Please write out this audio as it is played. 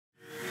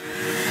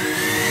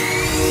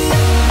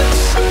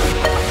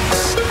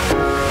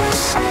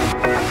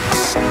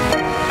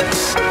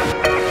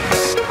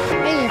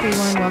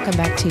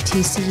back to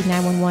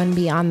TC911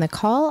 Beyond the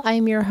Call.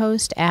 I'm your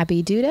host,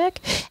 Abbey Dudek,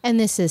 and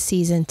this is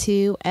Season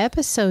 2,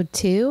 Episode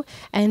 2.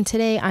 And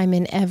today I'm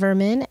in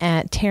Everman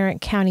at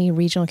Tarrant County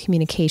Regional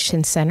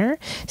Communications Center,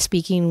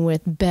 speaking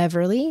with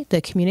Beverly,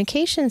 the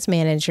Communications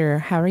Manager.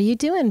 How are you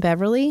doing,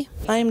 Beverly?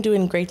 I am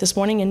doing great this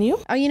morning, and you?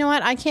 Oh, you know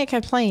what? I can't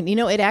complain. You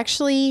know, it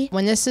actually,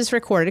 when this is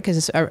recorded,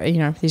 because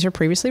these are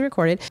previously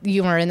recorded,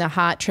 you are in the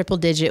hot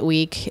triple-digit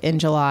week in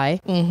July,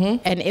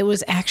 and it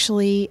was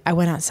actually, I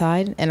went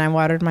outside and I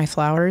watered my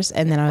flowers,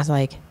 and then I was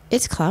like,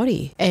 it's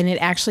cloudy, and it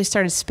actually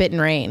started spitting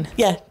rain.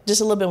 Yeah, just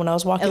a little bit when I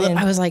was walking in.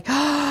 I was like,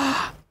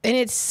 and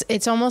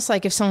it's almost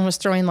like if someone was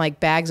throwing like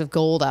bags of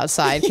gold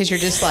outside, because you're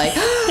just like,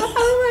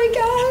 oh my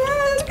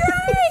God, that's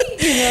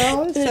great. You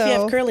know, if you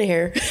have curly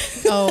hair.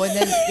 Oh,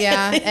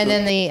 and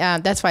then the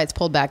that's why it's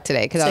pulled back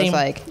today, because I was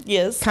like,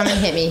 yes, come and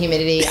hit me,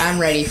 humidity. I'm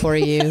ready for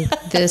you.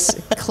 This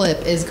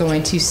clip is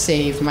going to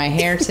save my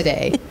hair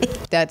today.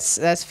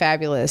 That's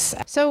fabulous.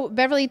 So,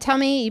 Beverly, tell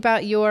me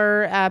about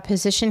your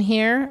position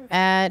here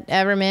at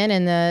Everman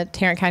in the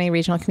Tarrant County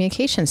Regional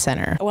Communications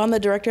Center. Well, I'm the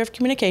Director of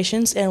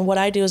Communications, and what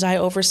I do is I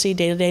oversee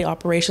day-to-day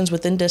operations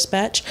within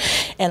dispatch,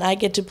 and I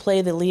get to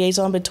play the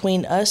liaison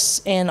between us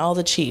and all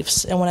the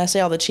chiefs. And when I say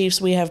all the chiefs,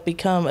 we have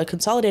become a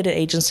consolidated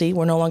agency.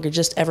 We're no longer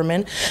just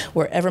Everman.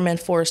 We're Everman,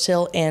 Forest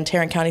Hill, and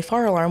Tarrant County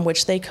Fire Alarm,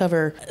 which they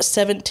cover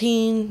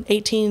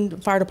 18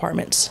 fire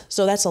departments.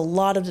 So that's a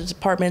lot of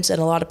departments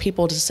and a lot of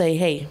people to say,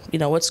 hey, you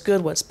know, what's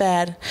good, what's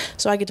bad.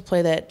 So I get to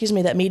play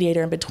that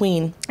mediator in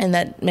between, and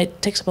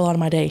that takes up a lot of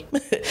my day.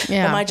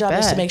 Yeah, but my job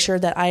is to make sure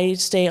that I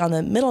stay on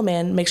the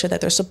middleman, make sure that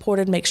they're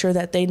supported, make sure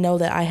that they know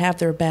that I have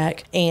their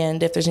back,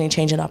 and if there's any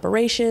change in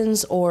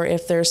operations or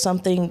if there's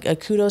something,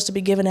 kudos to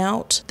be given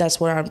out, that's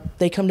where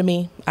they come to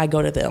me, I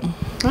go to them.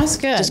 That's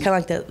good. Just kind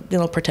of like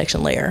that,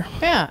 protection layer.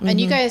 Yeah,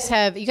 and you guys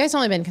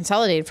only been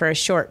consolidated for a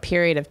short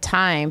period of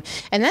time,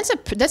 and that's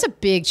a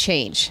big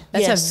change.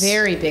 That's a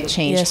very big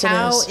change. Yes,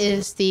 How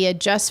is the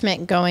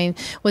adjustment going?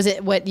 Was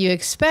it what you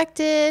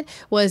expected?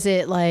 Was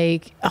it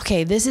like,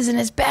 okay, this isn't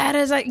as bad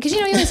as because you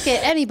always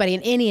get anybody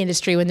in any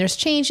industry when there's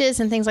changes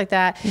and things like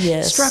that.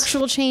 Yes.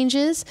 Structural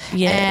changes.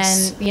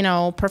 Yes.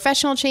 And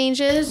professional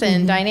changes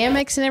and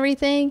dynamics and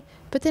everything.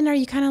 But then are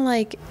you kind of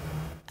like,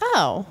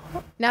 oh,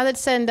 now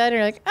that's said and done,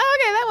 you're like, oh,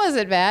 okay, that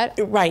wasn't bad.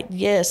 Right.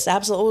 Yes,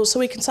 absolutely. So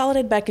we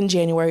consolidated back in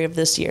January of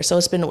this year. So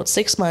it's been,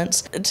 6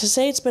 months. To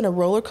say it's been a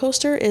roller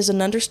coaster is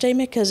an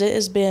understatement, because it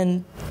has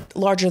been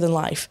larger than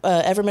life.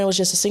 Everman was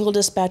just a single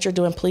dispatcher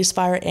doing police,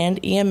 fire,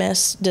 and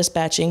EMS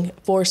dispatching.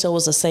 Forest Hill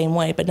was the same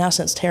way. But now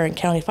since Tarrant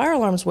County Fire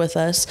Alarm's with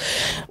us,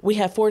 we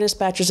have 4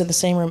 dispatchers in the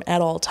same room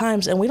at all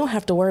times, and we don't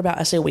have to worry about,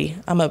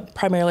 I'm a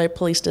primarily a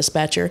police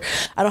dispatcher.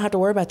 I don't have to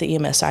worry about the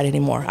EMS side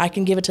anymore. I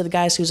can give it to the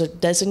guys who's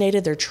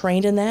designated. They're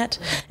trained in that,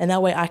 and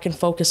that way I can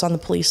focus on the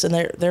police and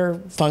their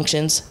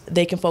functions.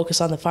 They can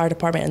focus on the fire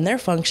department and their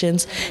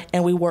functions,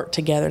 and we work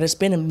together, and it's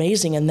been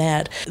amazing in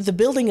that. The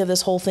building of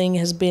this whole thing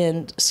has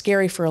been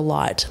scary for a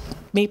lot.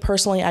 Me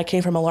personally, I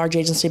came from a large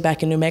agency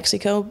back in New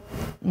Mexico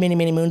many,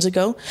 many moons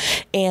ago,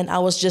 and I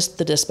was just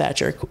the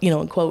dispatcher,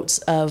 in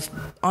quotes,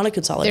 on a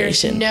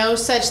consolidation. There's no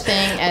such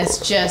thing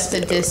as just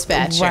a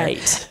dispatcher.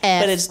 Right.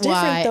 But it's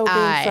different, though,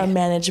 being from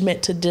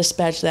management to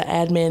dispatch, the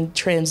admin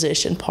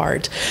transition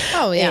part.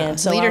 Oh, yeah. And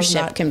so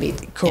leadership can be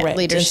correct. Yeah,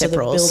 leadership and so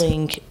roles.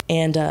 Building,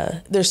 and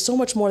there's so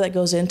much more that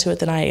goes into it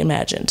than I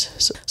imagined.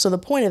 So the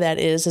point of that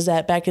is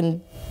that back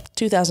in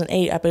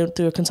 2008, I've been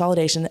through a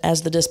consolidation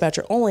as the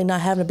dispatcher only,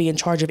 not having to be in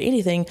charge of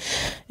anything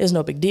is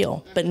no big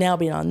deal. But now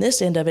being on this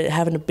end of it,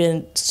 having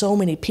been so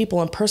many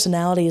people and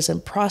personalities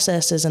and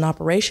processes and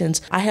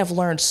operations, I have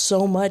learned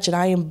so much, and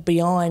I am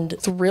beyond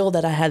thrilled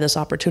that I had this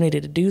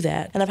opportunity to do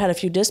that. And I've had a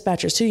few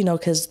dispatchers too,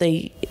 because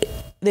they've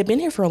been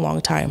here for a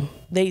long time.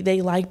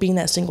 They like being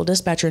that single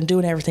dispatcher and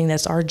doing everything.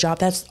 That's our job.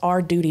 That's our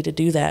duty to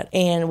do that.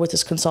 And with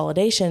this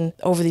consolidation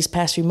over these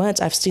past few months,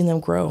 I've seen them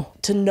grow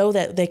to know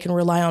that they can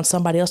rely on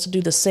somebody else to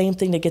do the same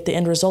thing to get the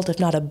end result, if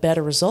not a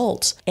better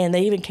result. And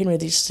they even came to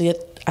me,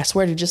 I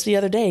swear to just the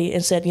other day,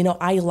 and said,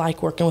 I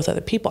like working with other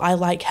people. I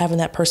like having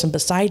that person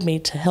beside me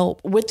to help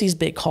with these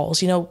big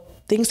calls.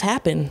 Things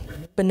happen,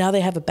 but now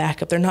they have a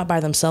backup. They're not by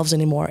themselves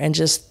anymore, and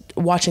just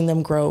watching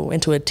them grow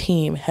into a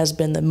team has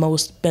been the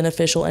most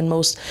beneficial and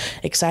most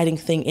exciting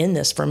thing in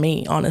this for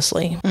me,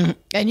 honestly. Mm-hmm.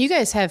 And you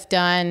guys have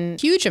done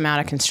a huge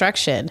amount of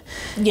construction.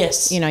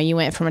 Yes. You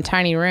went from a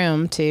tiny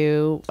room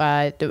to,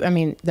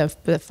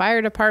 the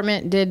fire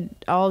department did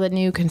all the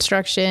new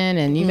construction,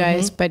 and you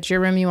guys, but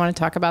your room, you want to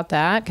talk about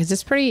that? Because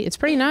it's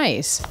pretty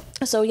nice.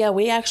 So yeah,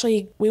 we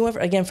went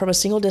again from a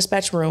single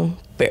dispatch room,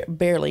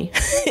 barely.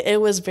 It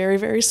was very,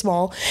 very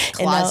small.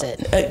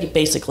 Closet. And now,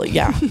 basically,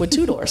 yeah, with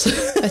 2 doors.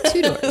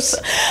 2 doors.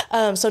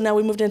 So now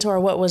we moved into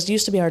what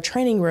used to be our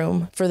training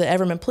room for the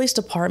Everman Police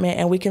Department,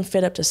 and we can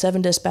fit up to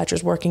 7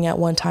 dispatchers working at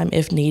one time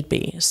if need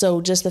be.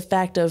 So just the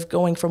fact of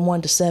going from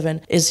 1 to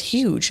 7 is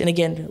huge. And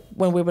again,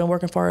 when we've been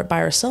working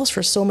by ourselves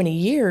for so many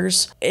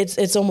years,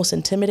 it's almost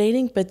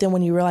intimidating. But then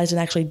when you realize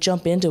and actually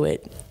jump into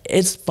it,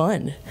 it's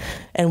fun.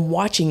 And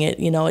watching it,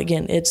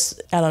 again,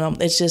 I don't know,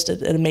 it's just,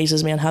 it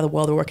amazes me on how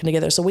well they're working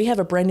together. So we have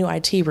a brand new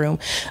IT room.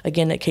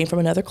 Again, it came from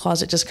another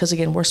closet just because,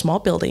 again, we're a small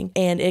building.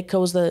 And it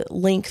goes the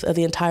length of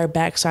the entire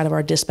backside of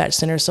our dispatch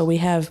center. So we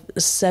have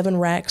 7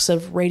 racks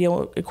of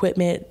radio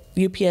equipment,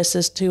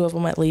 UPSs, 2 of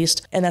them at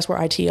least. And that's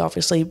where IT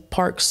obviously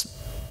parks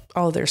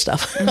all of their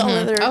stuff, all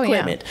of their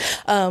equipment.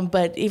 Yeah.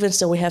 But even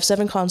still, we have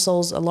 7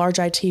 consoles, a large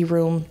IT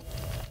room.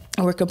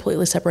 And we're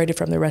completely separated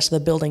from the rest of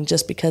the building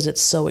just because it's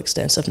so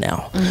extensive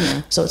now.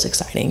 So it's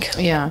exciting.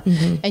 Yeah.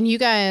 And you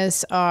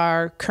guys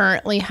are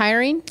currently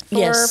hiring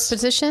for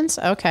positions?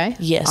 Okay.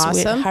 Yes.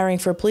 Awesome. We're hiring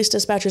for police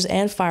dispatchers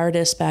and fire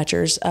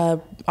dispatchers.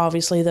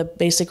 Obviously, the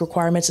basic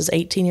requirements is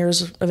 18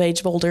 years of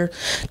age older,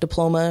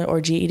 diploma or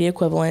GED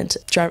equivalent,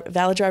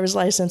 valid driver's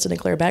license, and a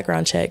clear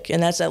background check.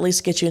 And that's at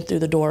least get you in through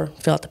the door,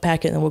 fill out the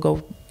packet, and then we'll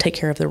go take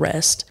care of the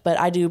rest. But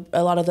I do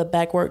a lot of the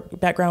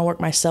background work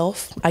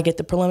myself. I get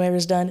the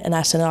preliminaries done, and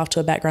I send it off to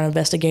a background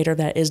investigator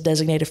that is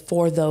designated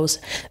for those.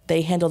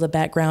 They handle the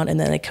background, and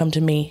then they come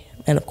to me.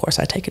 And of course,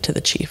 I take it to the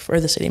chief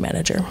or the city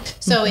manager.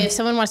 So if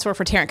someone wants to work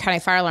for Tarrant County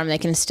Fire Alarm, they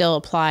can still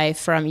apply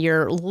from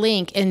your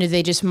link. And do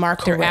they just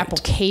mark their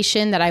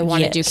application that I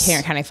want to do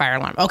Tarrant County Fire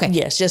Alarm? Okay.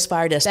 Yes, just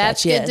fire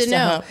dispatch. That's good to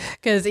know.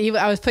 Because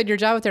I was putting your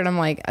job out there and I'm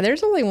like,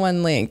 there's only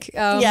one link.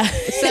 So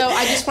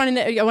I just want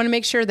to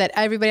make sure that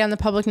everybody on the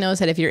public knows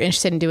that if you're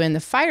interested in doing the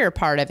fire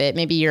part of it,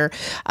 maybe you're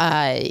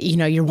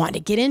wanting to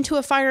get into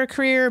a fire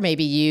career.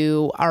 Maybe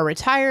you are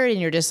retired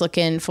and you're just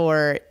looking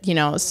for,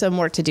 some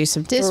work to do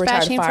some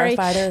dispatching. For a retired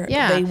firefighter.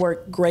 Yeah. They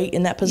work great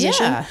in that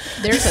position.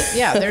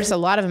 Yeah. There's a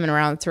lot of them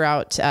around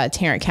throughout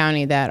Tarrant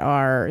County that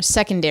are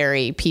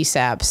secondary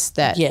PSAPs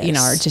that,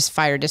 are just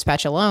fire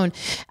dispatch alone.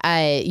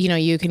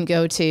 You can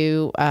go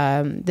to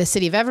the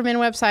City of Everman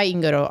website. You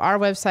can go to our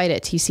website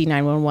at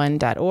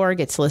TC911.org.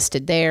 It's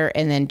listed there.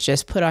 And then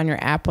just put on your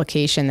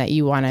application that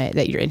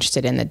you're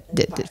interested in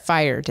the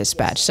fire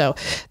dispatch. So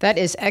that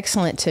is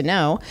excellent to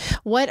know.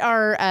 What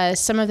are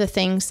some of the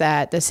things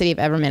that the City of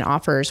Everman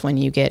offers when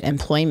you get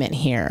employment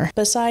here?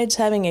 Besides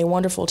having a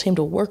wonderful team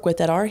to work with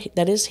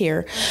that is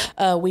here,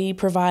 we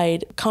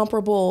provide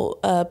comparable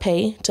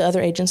pay to other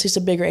agencies,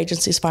 to bigger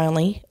agencies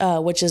finally,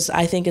 which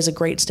I think is a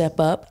great step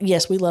up.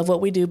 Yes, we love what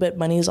we do, but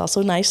money is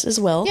also nice as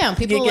well. Yeah,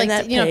 people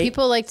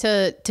like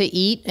to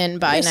eat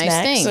and buy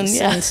nice things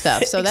and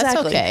stuff. So that's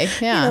okay.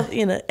 Yeah.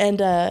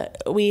 And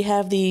we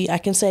have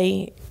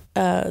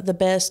the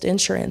best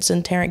insurance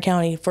in Tarrant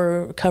County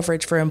for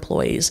coverage for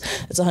employees.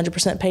 It's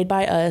 100% paid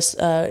by us.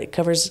 It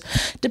covers,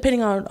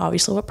 depending on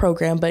obviously what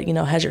program, but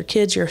has your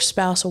kids, your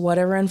spouse, or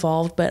whatever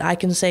involved. But I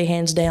can say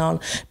hands down,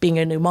 being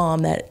a new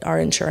mom, that our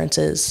insurance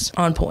is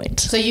on point.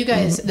 So you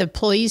guys, the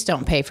employees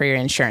don't pay for your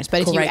insurance,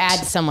 but if you add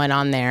someone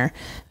on there,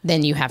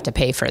 then you have to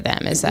pay for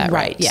them. Is that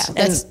right? Yeah.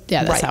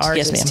 That's how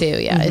ours is too.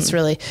 Yeah. It's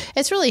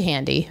really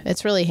handy.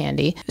 It's really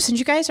handy. Since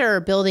you guys are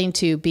building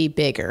to be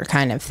bigger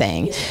kind of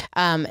thing,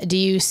 do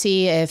you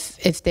see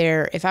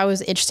if I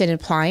was interested in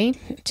applying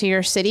to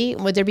your city,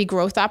 would there be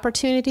growth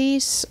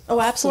opportunities? Oh,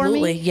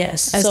 absolutely.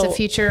 Yes. As the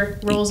future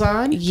rolls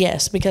on?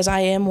 Yes, because I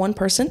am one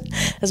person.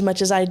 As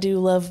much as I do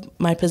love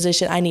my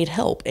position, I need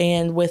help.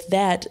 And with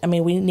that,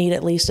 we need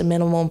at least a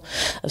minimum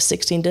of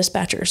 16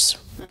 dispatchers.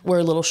 We're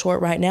a little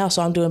short right now,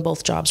 so I'm doing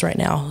both jobs right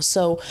now.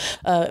 So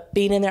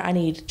being in there, I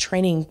need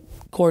training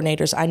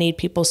coordinators. I need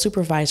people,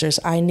 supervisors.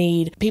 I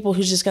need people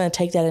who's just going to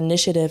take that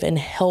initiative and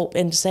help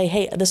and say,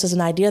 hey, this is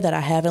an idea that I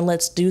have and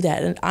let's do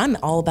that. And I'm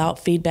all about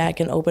feedback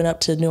and open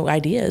up to new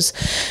ideas,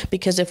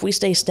 because if we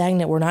stay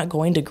stagnant, we're not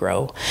going to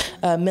grow.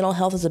 Mental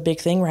health is a big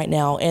thing right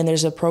now. And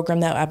there's a program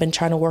that I've been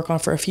trying to work on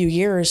for a few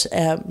years.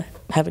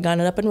 Haven't gotten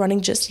it up and running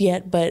just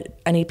yet, but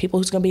I need people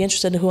who's going to be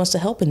interested and who wants to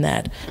help in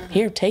that.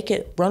 Here, take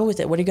it, run with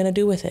it. What are you going to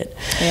do with it?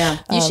 Yeah.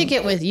 You should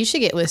get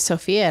with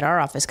Sophia at our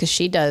office, because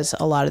she does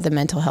a lot of the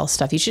mental health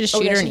stuff. You should just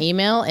shoot her an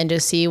email and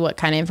just see what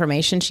kind of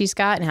information she's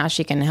got and how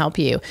she can help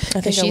you.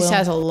 Because she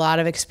has a lot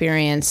of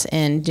experience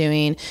in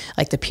doing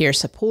like the peer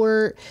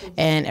support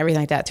and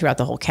everything like that throughout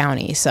the whole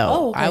county.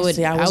 So I was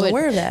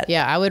aware of that.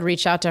 Yeah, I would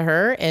reach out to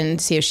her and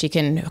see if she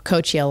can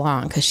coach you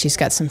along, because she's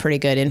got some pretty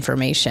good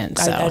information.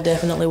 So I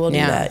definitely will do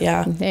that.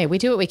 Yeah. Hey, we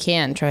do what we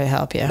can, try to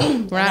help you.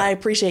 I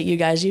appreciate you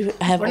guys.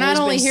 We're not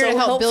only here to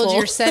help build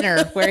your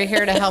center. We're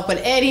here to help with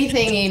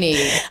anything you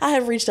need. I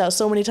have reached out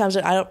so many times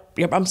that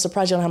I'm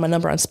surprised you don't have my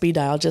number on speed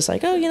dial. Just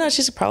like,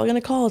 she's probably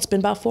going to call. It's been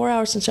about 4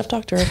 hours since I've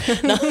talked to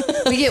her. No.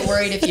 We get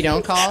worried if you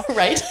don't call.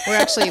 Right.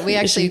 We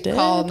actually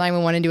call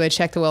 911 and do a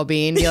check the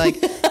well-being. Be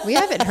like, we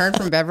haven't heard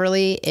from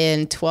Beverly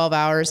in 12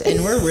 hours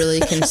and we're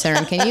really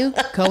concerned. Can you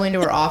go into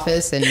her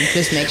office and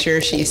just make sure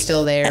she's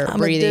still there, I'm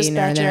breathing?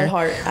 A dispatcher at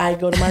heart. I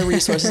go to my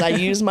resources. I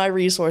use my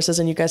resources,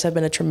 and you guys have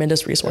been a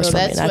tremendous resource for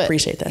me, and I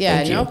appreciate that.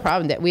 Yeah, no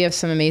problem. We have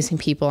some amazing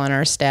people on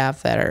our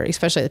staff that are,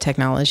 especially the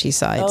technology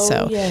side.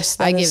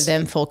 I give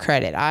them full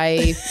credit.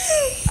 I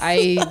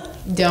I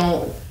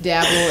don't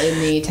dabble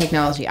in the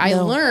technology. I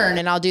learn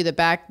and I'll do the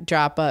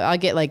backdrop. I'll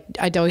get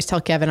I'd always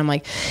tell Kevin, I'm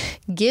like,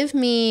 give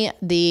me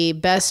the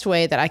best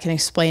way that I can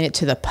explain it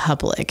to the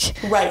public.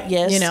 Right.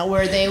 Yes.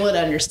 Where they would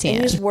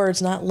understand. Use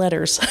words, not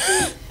letters.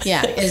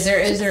 Yeah. Is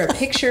there a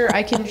picture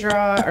I can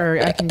draw, or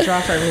I can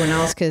draw for everyone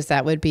else? Cause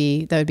that would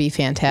be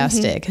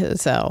fantastic. Mm-hmm.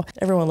 So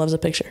everyone loves a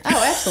picture.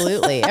 Oh,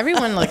 absolutely.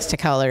 Everyone likes to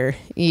color.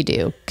 You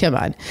do. Come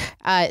on.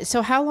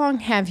 So how long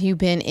have you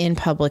been in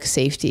public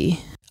safety?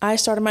 I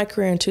started my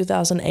career in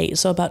 2008,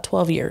 so about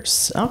 12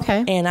 years.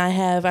 Okay. And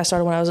I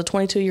started when I was a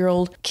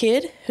 22-year-old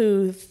kid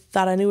who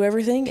thought I knew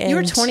everything. And you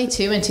were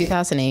 22 in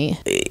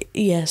 2008?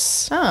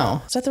 Yes.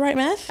 Oh. Is that the right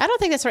math? I don't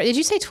think that's right. Did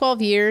you say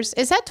 12 years?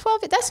 Is that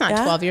 12? That's not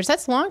 12 years.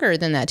 That's longer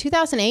than that.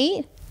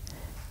 2008?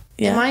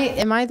 Yeah.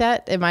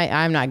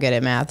 I'm not good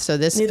at math. So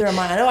this. Neither am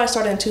I. I know I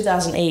started in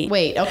 2008.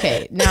 Wait.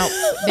 Okay. Now,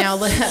 all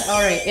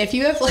right. If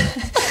you have,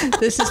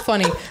 this is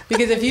funny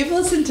because if you've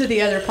listened to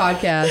the other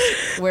podcast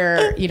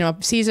where,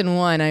 season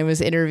 1, I was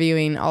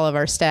interviewing all of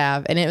our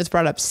staff, and it was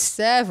brought up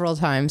several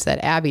times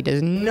that Abby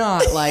does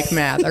not like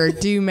math or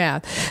do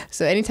math.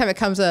 So anytime it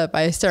comes up,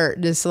 I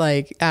start just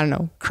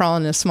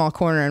crawling in a small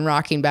corner and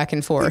rocking back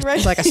and forth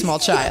like a small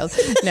child.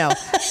 No,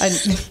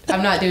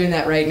 I'm not doing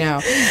that right now.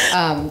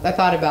 I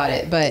thought about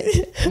it, but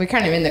we're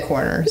kind of in the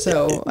corner,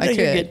 so I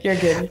could. You're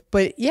good.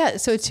 But yeah,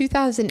 so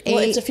 2008.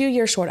 Well, it's a few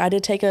years short. I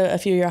did take a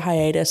few year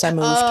hiatus. I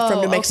moved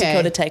from New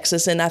Mexico to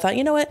Texas, and I thought,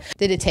 you know what?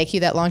 Did it take you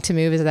that long to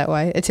move? Is that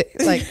why?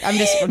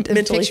 I'm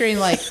picturing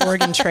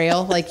Oregon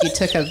Trail, like you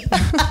took a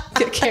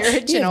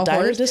carriage and a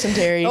horse.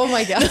 Dysentery. Oh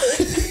my God.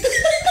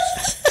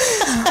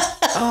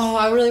 Oh,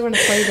 I really want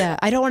to play that.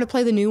 I don't want to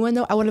play the new one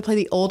though. I want to play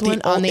the old one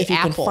on the Apple. If you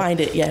can find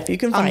it, if you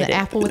can find it. On the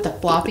Apple with the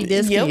floppy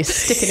disk, and you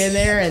stick it in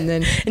there,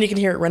 and you can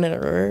hear it running.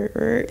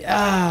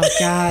 Oh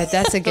God,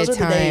 that's a good Those are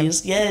time. The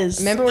days. Yes.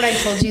 Remember when I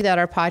told you that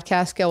our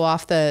podcasts go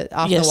off the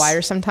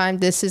wire sometime?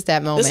 This is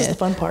that moment. This is the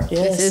fun part.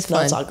 Yes, this is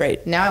fun. It's all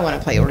great. Now I want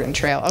to play Oregon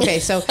Trail. Okay,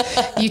 so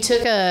you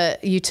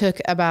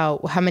took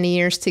about how many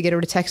years to get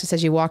over to Texas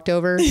as you walked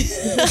over?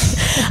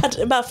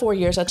 About 4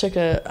 years. I took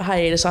a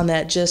hiatus on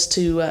that just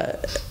to.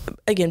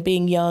 Again,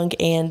 being young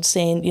and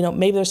saying,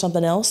 maybe there's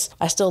something else.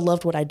 I still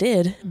loved what I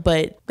did,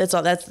 but that's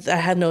all. I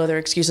had no other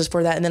excuses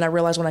for that. And then I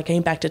realized when I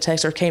came to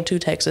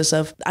Texas,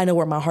 I know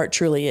where my heart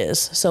truly is.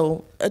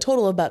 So a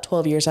total of about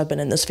 12 years I've been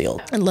in this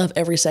field and love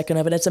every second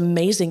of it. It's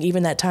amazing,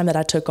 even that time that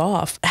I took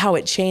off, how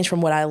it changed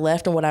from what I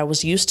left and what I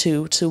was used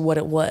to what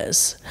it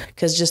was.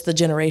 Because just the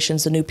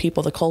generations, the new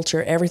people, the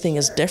culture, everything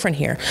is different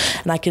here.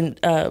 And I can,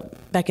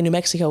 back in New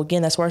Mexico,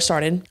 again, that's where I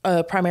started.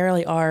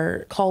 Primarily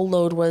our call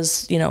load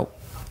was,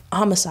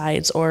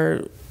 homicides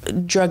or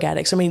drug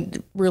addicts. I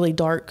mean, really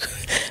dark,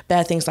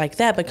 bad things like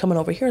that. But coming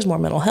over here is more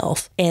mental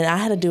health. And I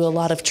had to do a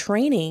lot of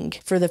training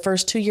for the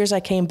first 2 years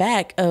I came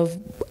back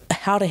of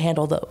how to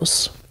handle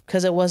those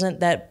because it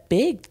wasn't that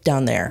big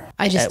down there.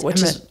 I just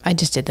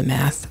did the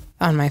math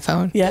on my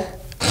phone. Yeah.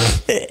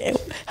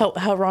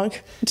 How wrong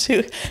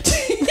to...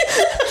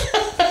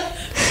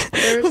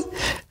 How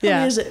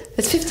many is it?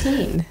 It's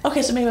 15.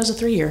 Okay, so maybe it was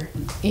a 3-year.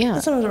 Yeah.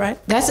 That sounds right.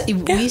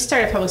 We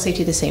started public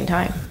safety at the same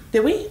time.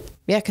 Did we?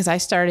 Yeah, because I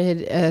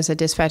started as a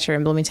dispatcher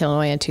in Bloomington,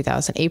 Illinois in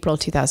April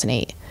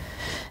 2008.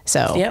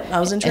 So yep, I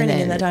was in training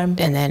in that time.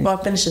 And then I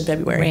finished in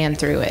February. Ran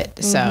through it.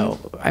 Mm-hmm. So,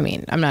 I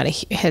mean, I'm not a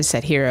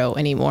headset hero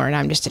anymore, and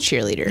I'm just a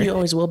cheerleader. You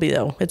always will be,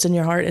 though. It's in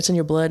your heart. It's in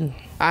your blood.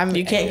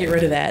 You can't get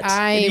rid of that.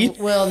 I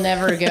will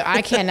never go.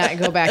 I cannot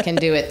go back and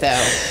do it,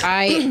 though.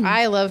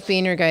 I love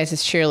being your guys'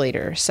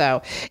 cheerleader.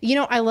 So,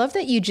 I love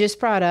that you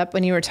just brought up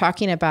when you were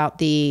talking about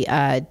the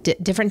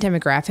different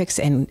demographics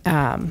and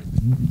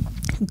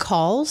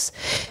calls,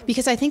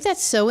 because I think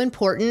that's so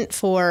important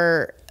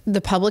for the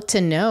public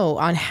to know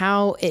on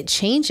how it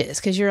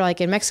changes. Because you're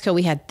like, in Mexico,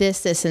 we had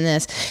this, and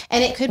this,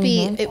 and it could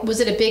be, you said it was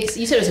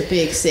a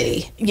big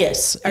city.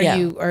 Yes. Are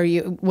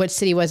you, what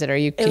city was it?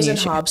 It was in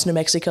Hobbs, New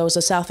Mexico. It was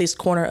the southeast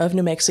corner of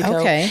New Mexico.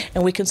 Okay.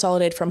 And we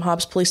consolidated from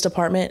Hobbs Police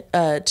Department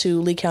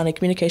to Lee County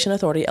Communication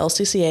Authority,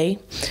 LCCA.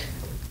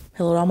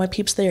 Hello to all my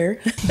peeps there.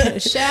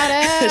 Shout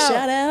out.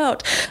 Shout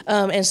out.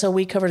 And so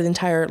we covered the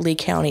entire Lee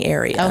County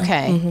area.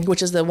 Okay.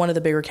 Which is one of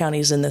the bigger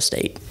counties in the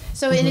state.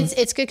 So and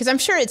it's good because I'm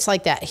sure it's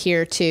like that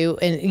here too.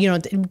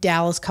 And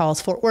Dallas calls,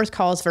 Fort Worth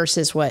calls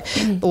versus what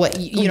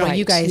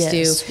you guys do.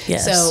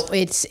 Yes. So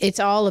it's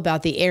all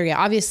about the area.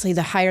 Obviously,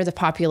 the higher the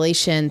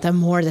population, the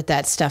more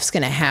that stuff's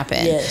going to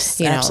happen.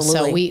 Yes,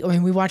 absolutely.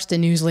 So we watched the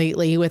news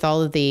lately with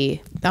all of the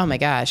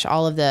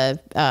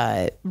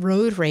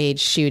road rage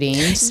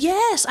shootings.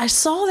 Yes, I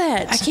saw that.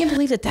 I can't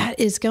believe that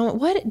is going.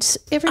 What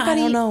everybody? I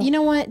don't know. You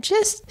know what?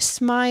 Just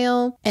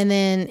smile, and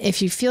then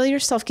if you feel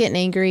yourself getting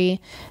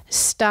angry,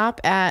 stop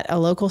at a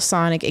local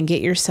Sonic and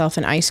get yourself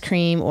an ice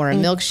cream or a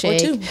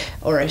milkshake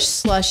or a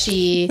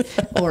slushie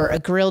or a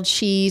grilled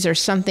cheese or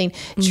something.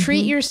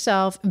 Treat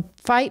yourself.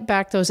 Fight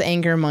back those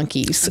anger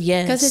monkeys.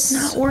 Yes, because it's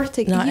not worth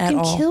it. Not you at can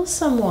all. kill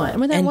someone.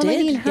 When that one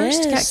lady in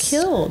Hearst got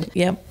killed.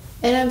 Yep.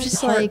 And I'm just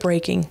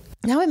heartbreaking.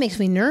 Now it makes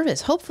me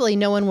nervous. Hopefully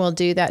no one will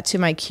do that to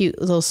my cute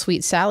little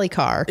sweet Sally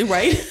car.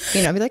 Right.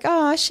 You know, be like,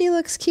 oh, she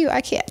looks cute. I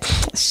can't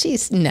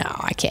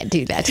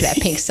do that to that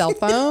pink cell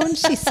phone.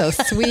 She's so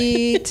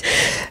sweet.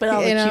 But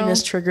all the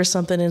cuteness triggers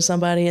something in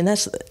somebody, and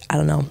that's, I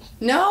don't know.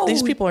 No.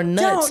 These people are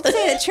nuts. Don't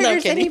say it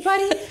triggers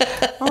anybody.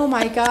 Oh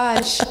my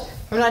gosh.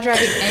 I'm not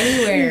driving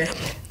anywhere,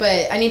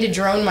 but I need to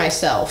drone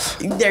myself.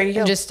 There you go.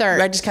 And just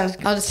start. I'll just have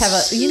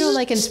a,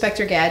 like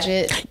Inspector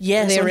Gadget.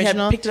 Yes, the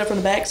original. Picked it up from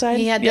the backside.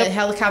 He had the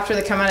helicopter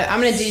that come out.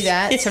 I'm going to do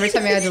that. So every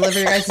time I deliver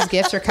your guys'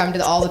 gifts or come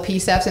to all the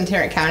PSAPs in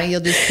Tarrant County,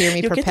 you'll just hear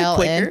me propel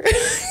in.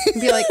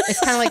 Be like, it's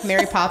kind of like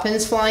Mary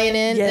Poppins flying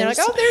in. Yes. And they're like,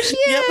 oh, there she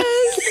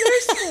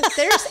is.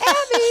 There's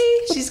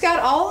Abby. She's got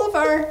all of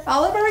our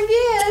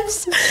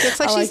gifts. Looks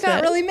like she's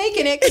not really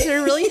making it because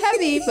they're really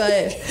heavy,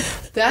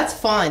 but that's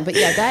fun. But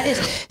yeah,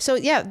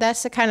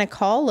 that's the kind of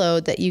call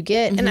load that you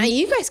get. And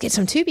you guys get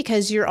some too,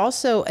 because you're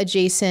also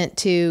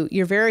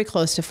you're very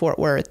close to Fort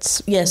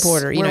Worth's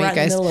border. We're right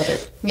in the middle of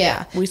it.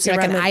 Yeah. We sit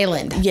like an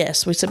island.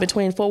 Yes. We sit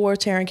between Fort Worth,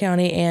 Tarrant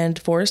County, and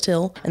Forest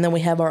Hill, and then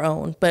we have our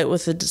own. But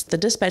with the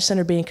dispatch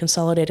center being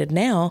consolidated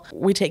now,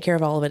 we take care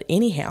of all of it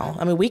anyhow.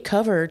 I mean, we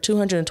cover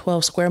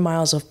 212 square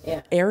miles of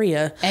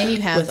area. And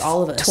you have with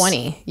all of us.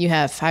 20. You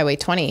have Highway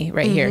 20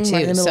 right here too.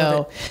 Right,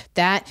 so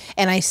that,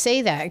 and I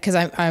say that because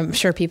I'm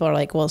sure people are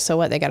like, well, so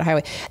what? They got a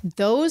highway.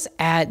 Those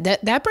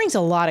that brings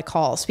a lot of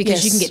calls,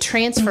 because you can get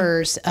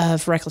transfers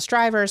of reckless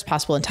drivers,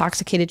 possible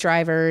intoxicated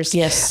drivers,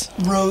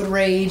 road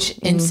rage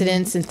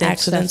incidents and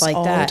accidents, stuff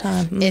like that. The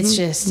time. It's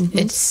just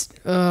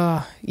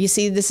you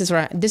see, this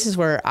is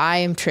where I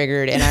am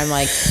triggered, and I'm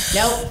like,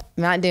 nope,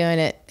 not doing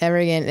it ever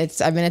again.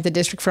 I've been at the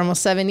district for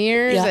almost 7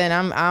 years, and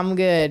I'm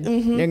good.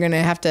 They're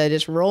gonna have to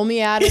just roll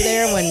me out of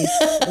there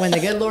when the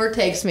good Lord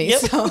takes me.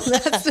 So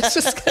that's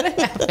just gonna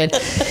happen.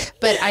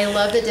 But I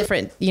love the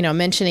different,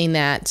 mentioning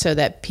that so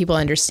that people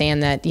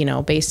understand that,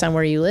 based on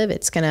where you live,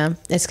 it's gonna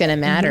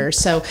matter.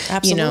 So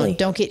absolutely.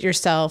 Don't get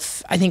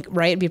yourself. I think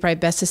it'd be probably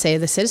best to say to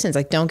the citizens,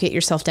 like, don't get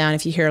yourself down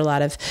if you hear a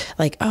lot of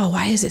like, oh,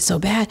 why is it so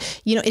bad?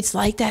 It's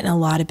like that in a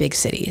lot of big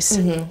cities.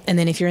 And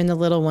then if you're in the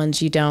little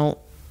ones, you don't.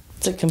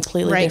 It's a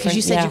completely right, different. because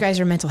you said you guys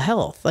are mental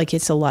health. Like,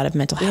 it's a lot of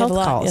mental health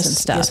calls and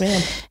stuff. Yes,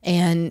 ma'am.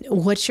 And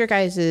what's your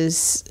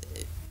guys's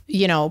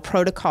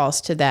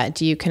protocols to that?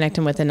 Do you connect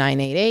them with a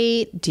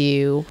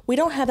 988? We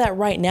don't have that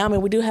right now. I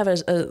mean, we do have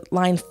a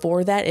line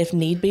for that if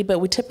need be, but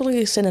we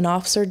typically send an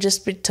officer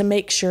just to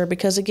make sure,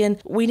 because again,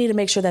 we need to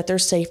make sure that their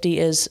safety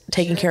is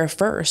taken care of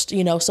first.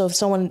 So if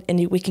someone,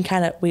 and we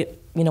can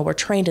we're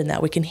trained in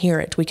that. We can hear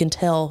it. We can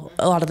tell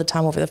a lot of the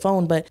time over the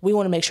phone, but we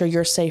want to make sure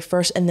you're safe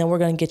first, and then we're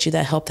going to get you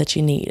that help that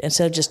you need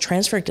instead of just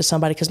transferring to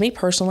somebody. Because me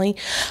personally,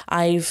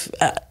 I've,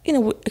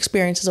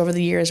 experiences over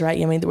the years,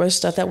 right? I mean, there was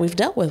stuff that we've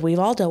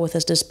all dealt with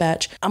as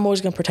dispatch. I'm always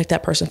going to protect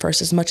that person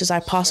first as much as I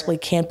possibly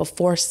can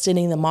before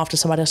sending them off to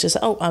somebody else. Just,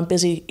 oh, I'm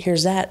busy.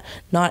 Here's that.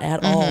 Not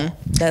at all.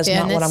 That's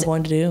not what I'm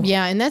going to do.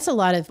 Yeah. And that's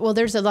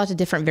there's a lot of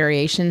different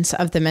variations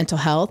of the mental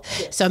health.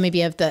 Yes. So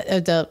maybe of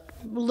the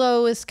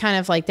low is kind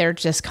of like they're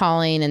just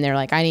calling and they're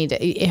like,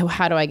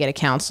 how do I get a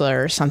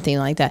counselor or something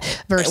like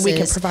that? Versus we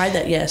can provide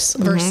that, yes.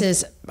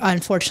 Versus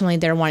unfortunately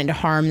they're wanting to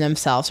harm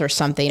themselves or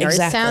something,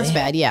 exactly. Or it sounds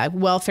bad. Yeah.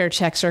 Welfare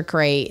checks are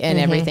great and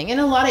everything. And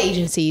a lot of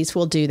agencies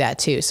will do that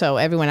too. So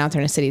everyone out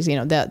there in the cities,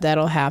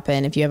 that'll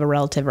happen if you have a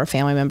relative or a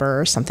family member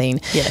or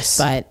something. Yes.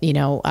 But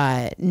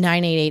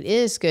 988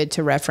 is good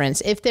to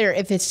reference if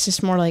it's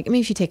just more like,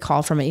 if you take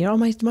call from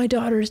it, my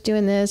daughter's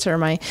doing this, or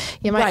my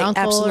uncle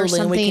absolutely. or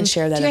something. And we can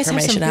share that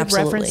information. Absolutely.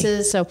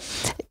 References. So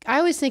I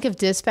always think of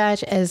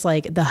dispatch as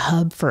like the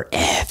hub for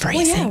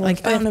everything. Like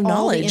fountain of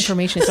knowledge. The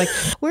information. It's like,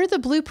 where are the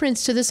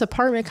blueprints to this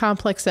apartment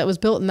complex that was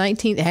built in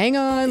 19? Hang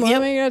on, let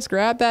me just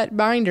grab that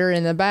binder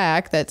in the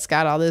back that's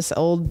got all this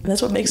old.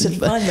 That's what makes it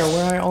fun, though.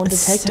 We're our own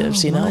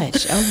detectives, so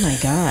much. Oh my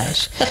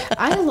gosh.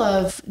 I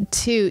love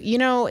too.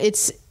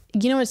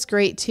 What's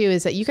great too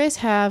is that you guys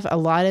have a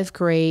lot of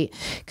great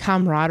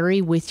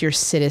camaraderie with your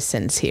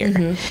citizens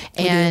here,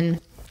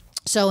 and.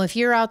 So if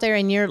you're out there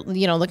and you're,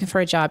 looking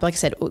for a job, like I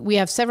said, we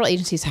have several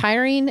agencies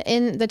hiring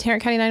in the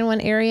Tarrant County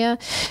 911 area,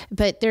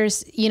 but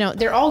there's,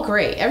 they're all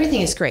great. Everything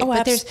is great,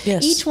 but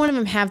each one of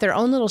them have their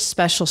own little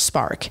special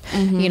spark,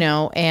 and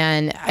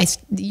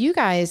you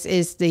guys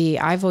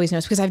I've always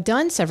noticed, because I've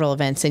done several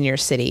events in your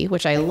city,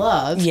 which I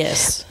love.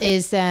 Yes.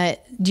 Is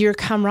that your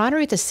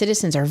camaraderie with the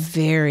citizens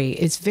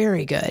it's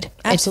very good.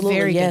 Absolutely.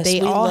 It's very good.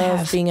 They we all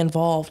love being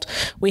involved.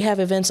 We have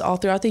events all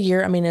throughout the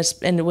year. I mean,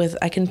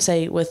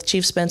 with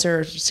Chief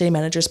Spencer, City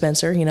Manager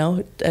Spencer,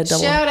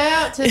 shout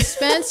out to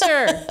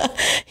Spencer.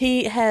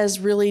 He has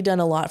really done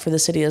a lot for the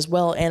city as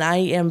well. And I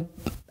am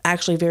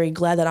actually very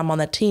glad that I'm on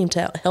that team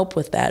to help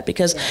with that,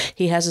 because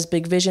he has this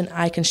big vision.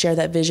 I can share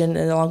that vision,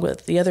 and along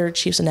with the other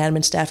chiefs and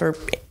admin staff, or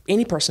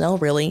any personnel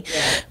really,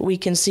 we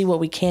can see what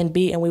we can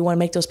be, and we want to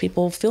make those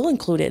people feel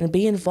included and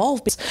be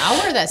involved.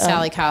 I'll wear that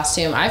Sally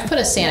costume. I've put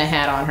a Santa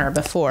hat on her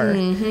before.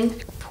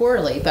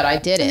 Poorly, but I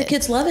did it. The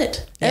kids love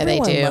it. Yeah,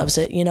 Everyone they do. loves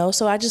it,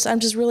 So I'm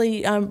just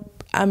really,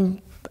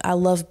 I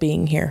love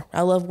being here.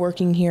 I love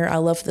working here. I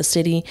love the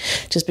city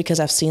just because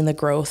I've seen the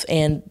growth.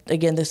 And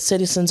again, the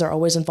citizens are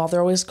always involved.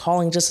 They're always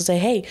calling just to say,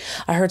 hey,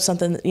 I heard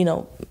something,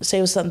 say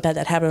it was something bad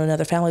that happened to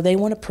another family. They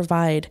want to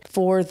provide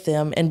for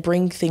them and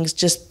bring things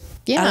just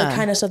out of the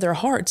kindness of their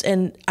hearts.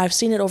 And I've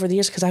seen it over the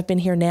years because I've been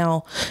here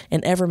now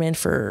in Everman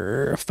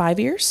for 5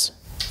 years.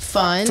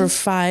 Fun. For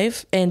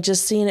 5. And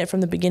just seeing it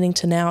from the beginning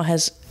to now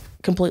has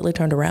completely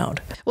turned around.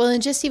 Well,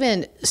 and just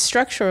even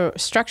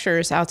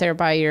structures out there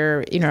by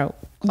your,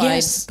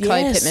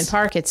 Clyde Pittman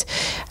Park.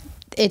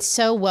 It's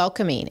so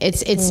welcoming.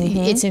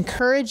 It's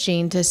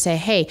encouraging to say,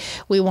 hey,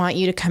 we want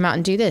you to come out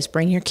and do this.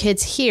 Bring your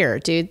kids here,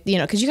 dude.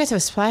 Because you guys have a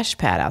splash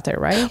pad out there,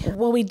 right?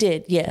 Well, we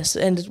did, yes.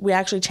 And we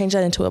actually changed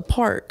that into a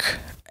park.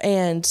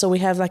 And so we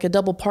have like a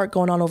double park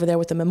going on over there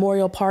with the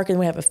Memorial Park, and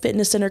we have a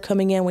fitness center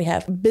coming in. We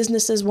have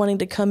businesses wanting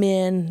to come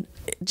in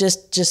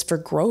just for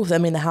growth. I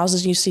mean, the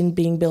houses you've seen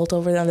being built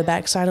over there on the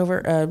backside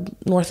over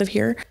north of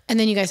here. And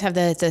then you guys have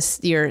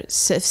your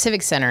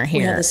Civic Center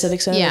here. We have the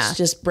Civic Center that's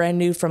just brand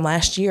new from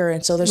last year.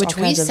 And so there's all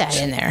kinds of... Which we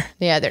sat in there.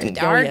 Yeah,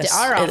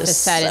 our office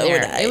sat in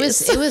there.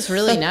 Nice. It was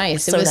really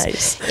nice.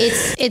 Nice.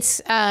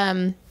 It's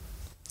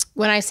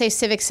when I say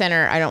Civic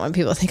Center, I don't want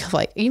people to think of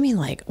like, you mean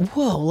like,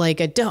 whoa, like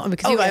a dome?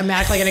 Because people are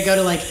automatically going to go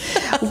to like,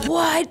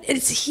 what?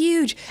 It's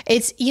huge.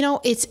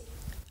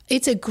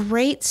 It's a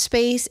great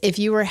space if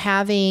you were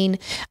having,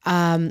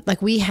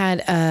 like we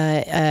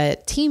had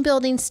team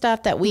building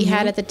stuff that we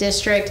had at the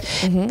district,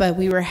 but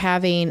we were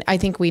having, I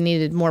think we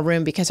needed more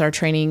room because our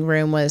training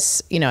room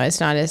was, it's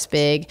not as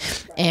big.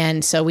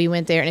 And so we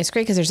went there, and it's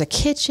great because there's a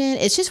kitchen.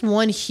 It's just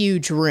one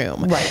huge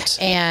room.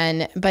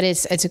 Right. But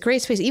it's a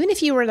great space. Even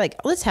if you were like,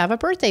 let's have a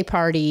birthday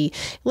party,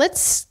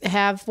 let's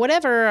have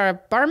whatever, a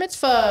bar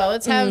mitzvah,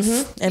 let's have,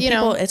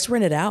 it's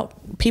rented out.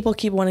 People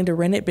keep wanting to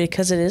rent it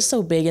because it is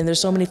so big, and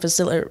there's so many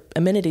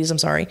amenities,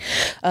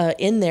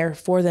 in there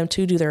for them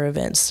to do their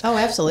events. Oh,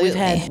 absolutely. We've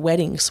had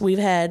weddings. We've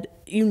had,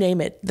 you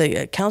name it.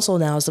 The council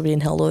now is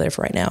being held over there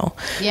for right now.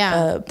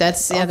 Yeah,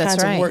 that's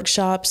kinds of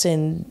workshops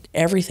and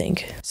everything.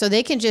 So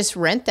they can just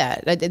rent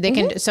that. They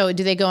can. So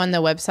do they go on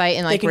the website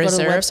and like reserve?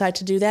 They can go to the website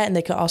to do that, and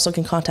they can also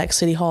contact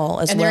City Hall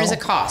as well. And there is a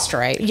cost,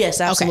 right?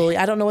 Yes, absolutely.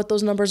 Okay. I don't know what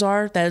those numbers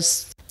are.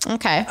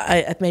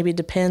 Okay. Maybe it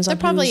depends on. They're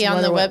probably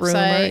on the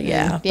website.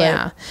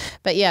 Yeah.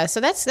 But yeah,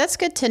 so that's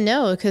good to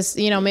know, because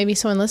maybe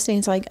someone listening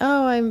is like,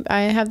 oh,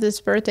 I have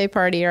this birthday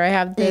party, or I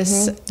have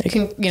this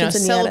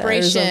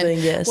celebration.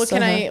 Yes.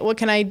 What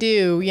can I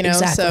do?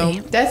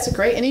 Exactly. So that's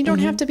great, and you don't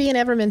have to be an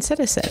Everman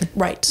citizen,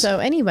 right? So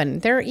anyone,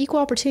 they're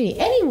equal opportunity.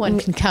 Anyone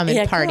can come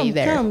and party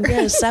there. Come.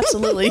 Yes,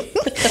 absolutely.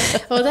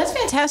 Well, that's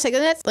fantastic,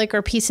 and that's like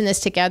we're piecing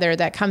this together.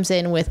 That comes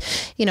in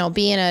with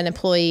being an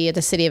employee at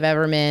the City of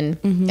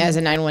Everman as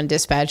a 911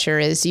 dispatcher.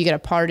 Is you get a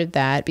part of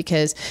that,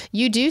 because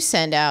you do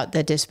send out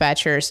the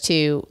dispatchers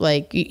to,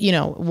 like,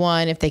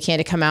 one, if they can,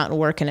 to come out and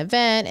work an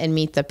event and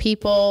meet the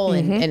people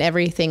and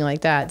everything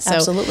like that. So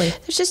absolutely.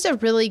 There's just a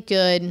really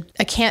good,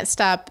 I can't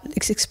stop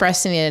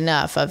expressing it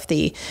enough, and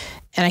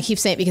I keep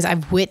saying it because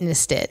I've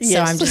witnessed it. Yes.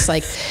 So I'm just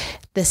like,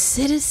 the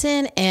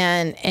citizen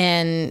and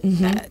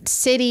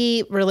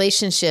city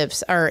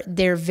relationships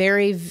they're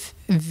very,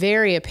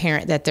 very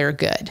apparent that they're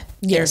good.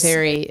 Yes.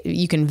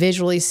 You can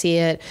visually see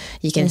it.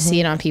 You can see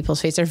it on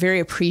people's face. They're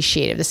very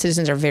appreciative. The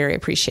citizens are very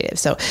appreciative.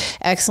 So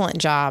excellent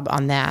job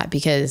on that,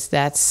 because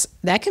that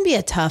can be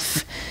a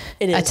tough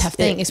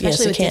thing,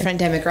 especially with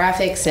different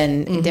demographics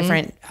and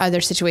different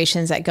other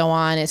situations that go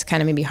on. It's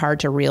kind of maybe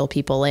hard to reel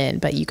people in,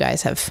 but you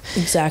guys have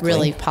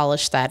really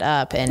polished that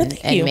up and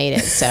made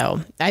it. So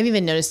I've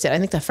even noticed it. I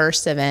think the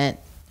first event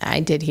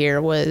I did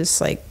here was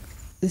like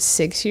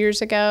 6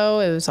 years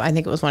ago. I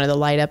think it was one of the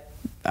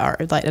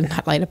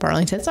not Light Up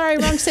Arlington. Sorry,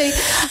 wrong city.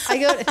 I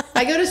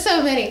go to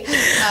so many.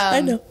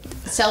 I know.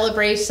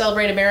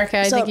 Celebrate America,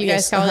 I think you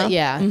guys call it.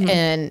 Yeah.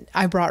 And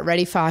I brought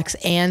Ready Fox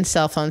and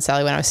Cell Phone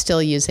Sally when I was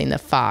still using the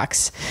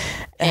Fox.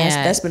 And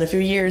that's been a few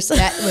years.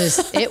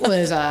 It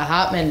was a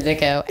hot minute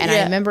ago. And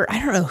I remember,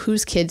 I don't know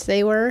whose kids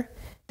they were.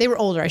 They were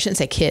older. I shouldn't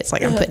say kids.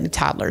 Like I'm putting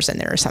toddlers in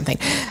there or something.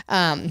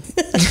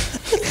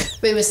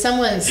 But it was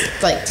someone's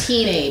like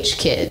teenage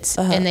kids,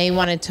 and they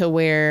wanted to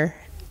wear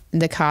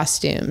the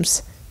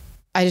costumes.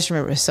 I just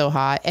remember it was so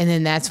hot. And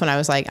then that's when I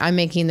was like, I'm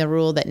making the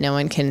rule that no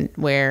one can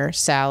wear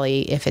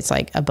Sally if it's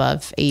like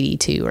above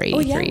 82 or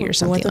 83 or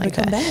something like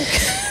that.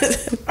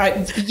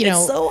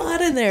 It's so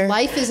hot in there.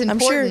 Life is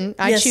important.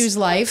 I choose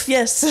life.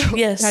 Yes. So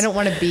yes. I don't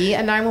want to be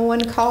a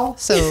 911 call.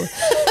 So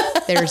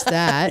there's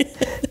that.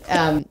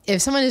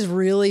 If someone is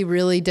really,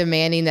 really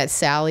demanding that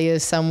Sally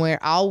is somewhere,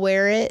 I'll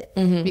wear it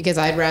because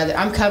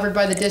I'm covered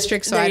by the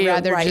district. So I'd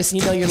rather just,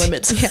 your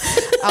limits.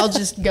 I'll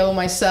just go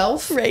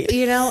myself, right.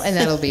 And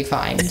that'll be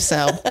fine.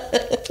 So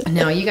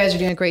no, you guys are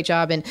doing a great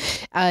job. And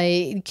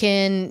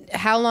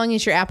how long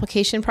is your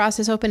application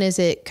process open? Is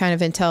it kind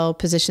of until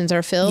positions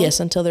are filled? Yes,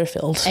 until they're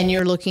filled. And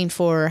you're looking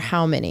for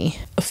how many?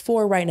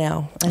 4 right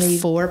now. I need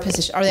 4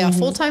 positions. Are they all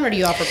full-time, or do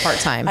you offer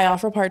part-time? I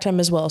offer part-time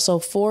as well. So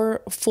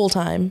 4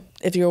 full-time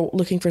if you're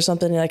looking for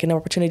something like an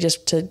opportunity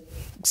just to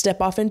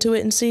step off into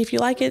it and see if you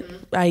like it,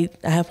 I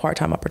have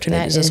part-time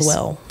opportunities as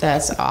well.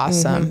 That's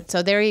awesome.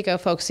 So there you go,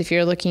 folks. If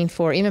you're looking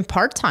for even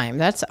part-time,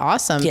 that's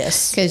awesome.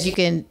 Yes. Because you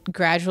can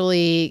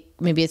gradually,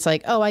 maybe it's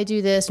like, oh, I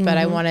do this, but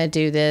I want to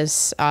do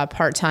this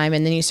part-time.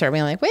 And then you start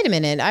being like, wait a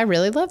minute, I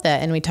really love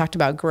that. And we talked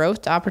about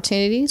growth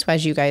opportunities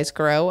as you guys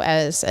grow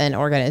as an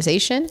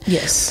organization.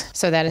 Yes.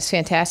 So that is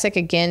fantastic.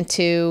 Again,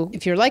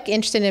 if you're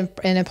interested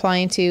in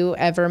applying to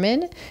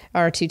Everman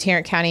or to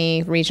Tarrant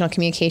County Regional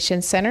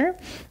Communications Center,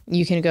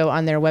 you can go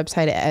on their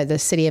website at the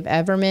City of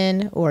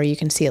Everman, or you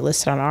can see it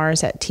listed on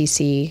ours at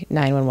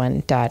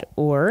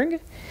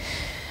TC911.org.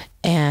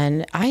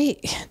 And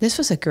this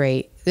was a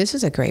great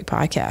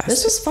podcast.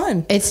 This was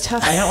fun. It's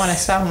tough. I don't want to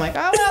stop. I'm like,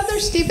 oh, well,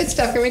 there's stupid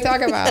stuff can we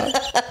talk about?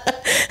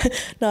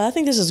 No, I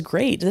think this is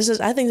great.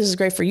 I think this is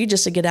great for you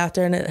just to get out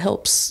there, and it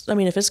helps. I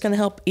mean, if it's going to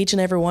help each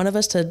and every one of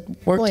us to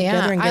work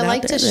together and get out there. I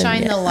like to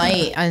shine the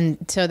light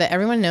so that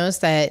everyone knows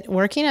that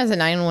working as a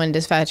 911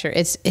 dispatcher,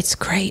 it's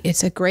great.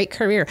 It's a great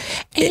career.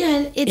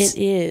 And it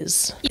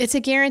is. It's a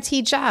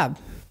guaranteed job.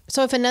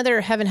 So if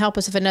heaven help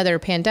us, if another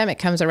pandemic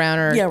comes around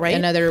or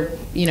another,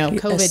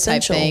 COVID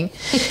type thing,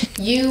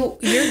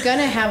 you're going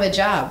to have a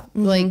job,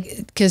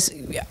 because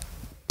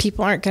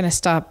people aren't going to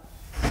stop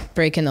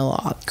breaking the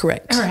law.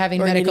 Correct. Or having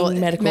medical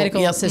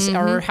assistance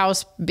or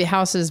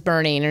houses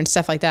burning and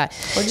stuff like that.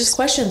 Or just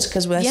questions,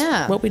 because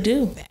that's what we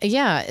do.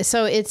 Yeah.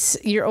 So it's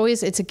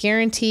a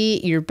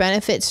guarantee. Your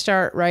benefits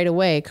start right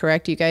away,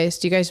 correct? Do you guys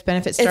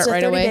benefits start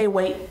right away? It's a 30-day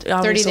wait.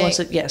 30 days.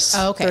 Yes.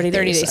 Oh, okay. 30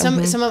 days.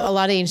 Some a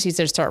lot of agencies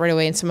that start right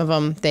away, and some of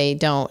them they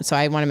don't. So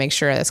I want to make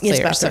sure that's clear.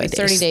 It's about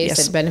 30 days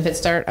that benefits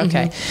start.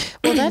 Okay.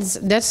 Well,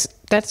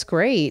 that's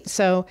great.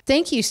 So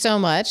thank you so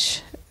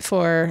much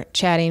for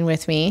chatting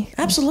with me.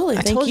 Absolutely.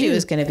 I told you it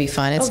was going to be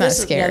fun. It's not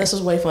scary. This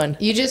was way fun.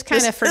 You just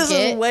kind of forget.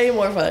 This is way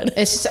more fun.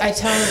 It's just, I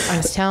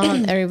was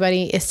telling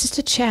everybody, it's just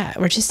a chat.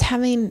 We're just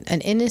having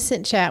an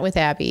innocent chat with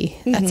Abby.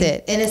 That's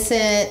it.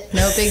 Innocent,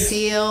 no big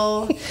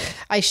deal.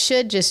 I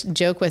should just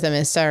joke with them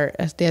and start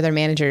the other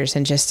managers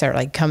and just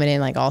start coming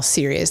in all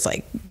serious,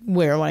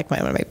 wear my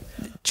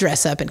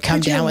dress up and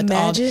come down with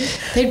all.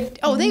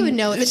 They would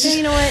know.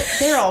 You know what?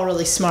 They're all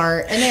really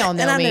smart and they all know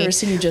me. And I've never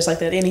seen you just like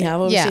that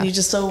anyhow. I've seen you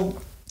just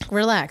so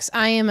relax.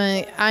 I am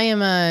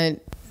a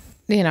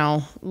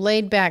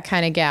laid back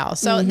kind of gal.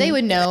 So they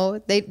would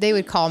know. They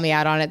would call me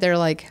out on it. They're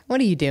like, "What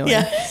are you doing?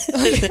 Yeah.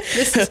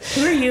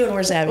 Who are you and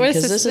where's Abby?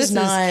 Because this is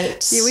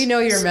not. We know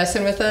you're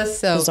messing with us.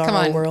 So come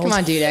on,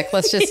 Dudek.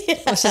 Let's just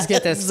get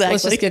this. Exactly.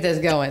 Let's just get this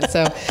going.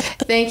 So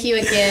thank you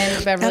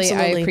again, Beverly.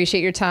 Absolutely. I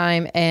appreciate your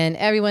time, and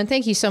everyone.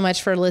 Thank you so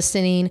much for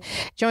listening.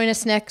 Join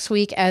us next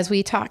week as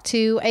we talk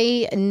to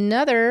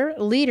another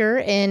leader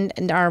in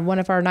one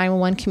of our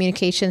 911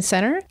 Communications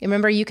Center.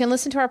 Remember, you can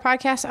listen to our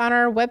podcast on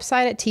our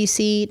website at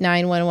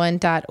TC911.org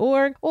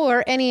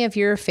or any of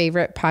your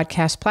favorite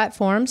podcast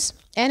platforms.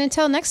 And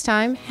until next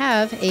time,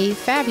 have a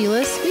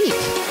fabulous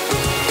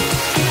week.